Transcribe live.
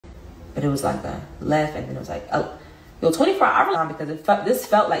But it was like a left, and then it was like, oh, yo, 24 hours because this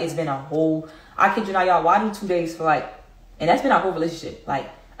felt like it's been a whole. I kid you not, y'all. Why do 2 days for like, and that's been our whole relationship. Like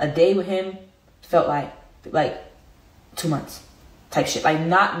a day with him felt like 2 months type shit. Like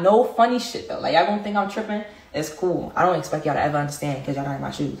no funny shit though. Like y'all gonna think I'm tripping. It's cool. I don't expect y'all to ever understand because y'all not in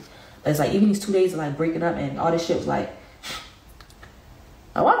my shoes. But it's like even these 2 days of like breaking up and all this shit was like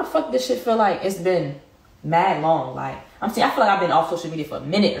why the fuck this shit feel like it's been mad long? Like I feel like I've been off social media for a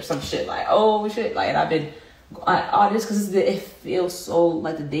minute or some shit. Like oh shit. Like and I've been all this because it feels so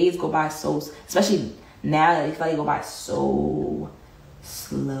like the days go by so, especially now that they feel like they go by so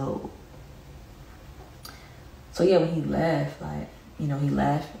slow. So yeah, when he left, like you know, he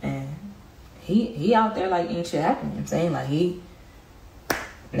left and he out there like ain't shit happening. You know what I'm saying? Like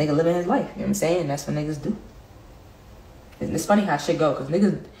nigga living his life. You know what I'm saying? That's what niggas do. It's funny how shit go, cause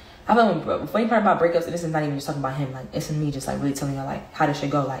niggas. I feel like the funny part about breakups, and this is not even just talking about him. Like it's me just like really telling y'all like how this shit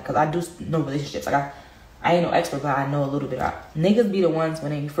go. Like, cause I do know relationships. Like I ain't no expert, but I know a little bit. Niggas be the ones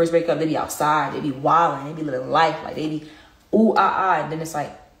when they first break up, they be outside, they be wilding, they be living life, like they be ooh and then it's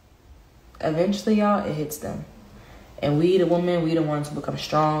like eventually y'all it hits them, and we the women, we the ones who become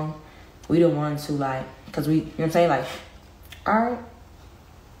strong. We the ones who like, cause we, you know what I'm saying, like, all right,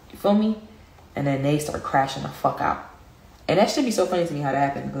 you feel me? And then they start crashing the fuck out. And that should be so funny to me how that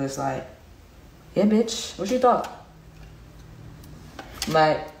happened, because it's like, yeah, bitch, what you thought?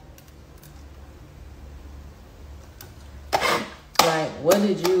 Like, what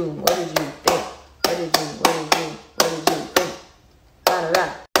did you think? What did you think?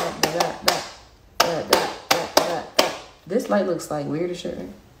 This light looks like weird as shit, right?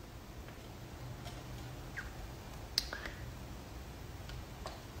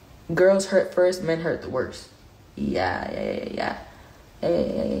 Girls hurt first, men hurt the worst. Yeah.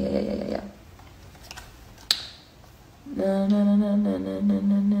 No.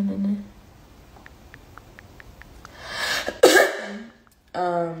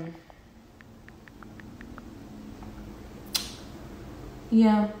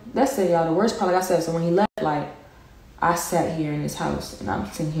 Yeah, that's it, y'all. The worst part, like I said, so when he left, like, I sat here in this house, and I'm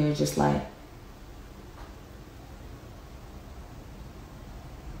sitting here just like,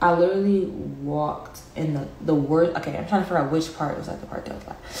 I literally walked in the word. Okay, I'm trying to figure out which part was like the part that was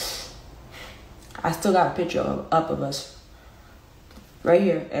like. I still got a picture up of us right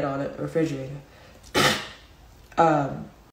here at all the refrigerator.